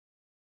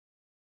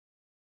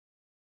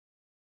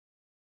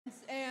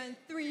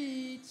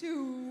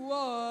2,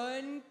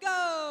 1,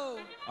 go!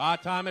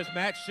 Thomas,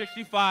 match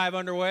 65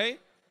 underway.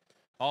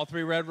 All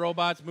 3 red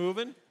robots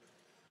moving.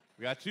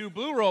 We got 2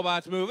 blue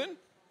robots moving.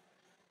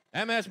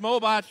 MS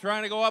Mobots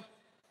trying to go up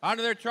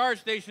onto their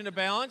charge station to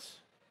balance.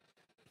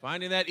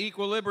 Finding that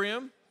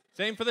equilibrium.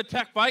 Same for the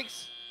tech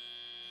bikes.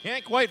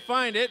 Can't quite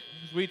find it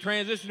as we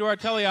transition to our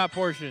teleop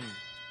portion.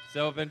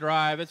 Sylvan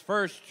Drive, it's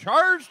first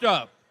charged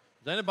up.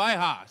 Presented by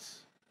Haas.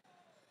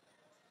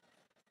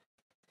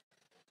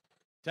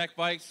 Tech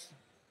bikes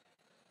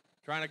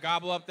trying to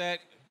gobble up that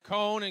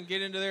cone and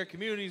get into their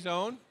community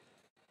zone.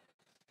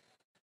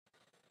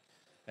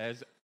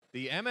 As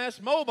the MS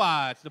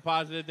Mobots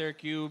deposited their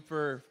cube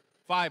for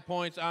 5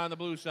 points on the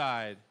blue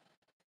side.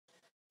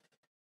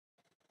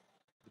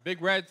 The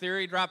Big Red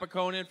Theory drop a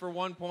cone in for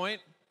 1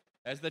 point.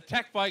 As the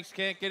tech bikes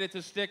can't get it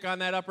to stick on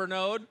that upper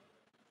node.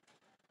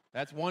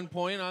 That's 1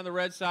 point on the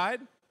red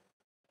side.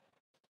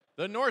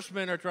 The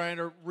Norsemen are trying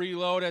to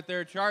reload at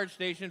their charge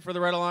station for the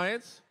Red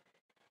Alliance.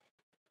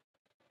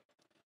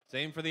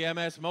 Same for the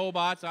MS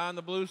Mobots on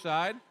the blue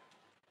side.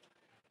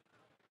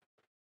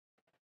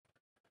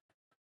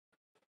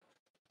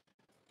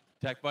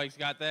 Tech Bike's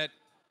got that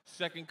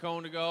second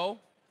cone to go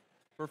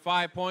for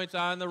 5 points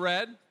on the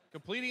red,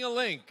 completing a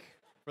link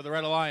for the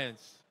Red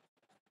Alliance.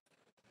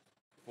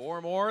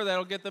 4 more,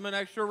 that'll get them an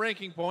extra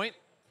ranking point.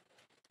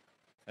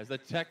 As the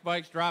Tech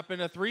Bikes drop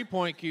in a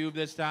 3-point cube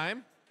this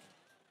time.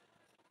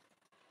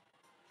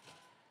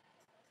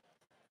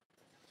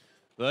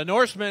 The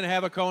Norsemen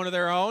have a cone of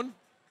their own.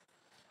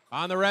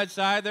 On the red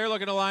side, they're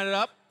looking to line it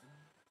up.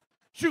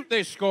 Shoot,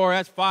 they score.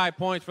 That's 5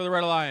 points for the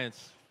Red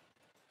Alliance.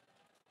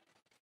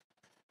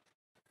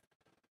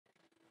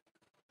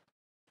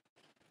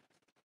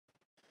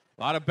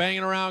 A lot of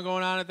banging around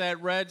going on at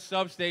that red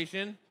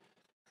substation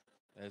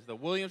as the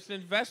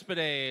Williamson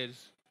Vespidae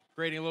is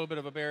creating a little bit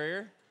of a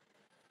barrier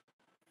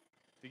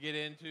to get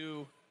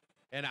into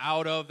and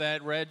out of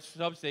that red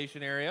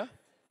substation area.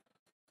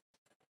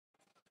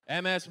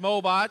 MS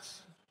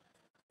Mobots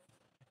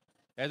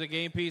has a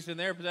game piece in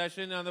their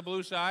possession on the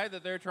blue side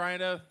that they're trying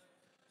to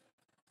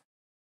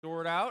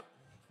sort out.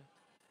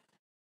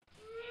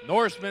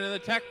 Norseman and the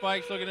Tech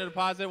Bikes looking to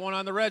deposit one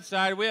on the red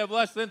side. We have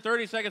less than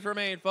 30 seconds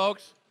remain,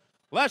 folks.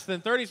 Less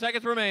than 30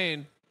 seconds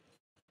remain.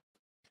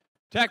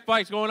 Tech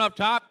Bikes going up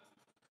top.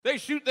 They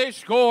shoot, they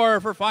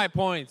score for 5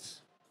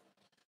 points.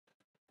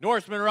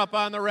 Norsemen are up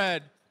on the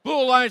red.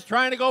 Blue Alliance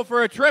trying to go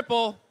for a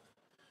triple.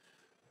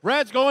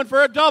 Red's going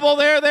for a double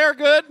there. They're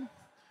good.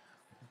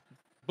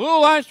 Blue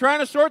Alliance trying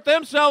to sort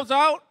themselves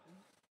out.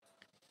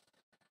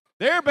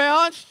 They're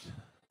balanced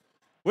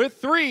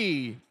with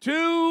 3,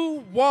 2,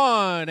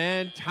 1,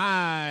 and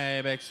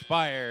time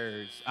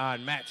expires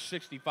on match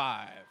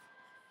 65.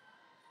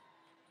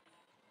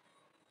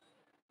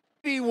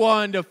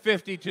 51 to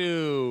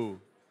 52.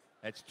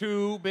 That's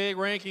 2 big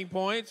ranking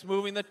points,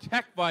 moving the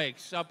Tech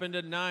Bikes up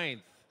into 9th.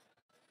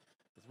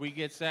 As we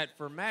get set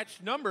for match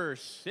number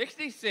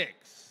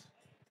 66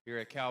 here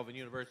at Calvin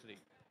University.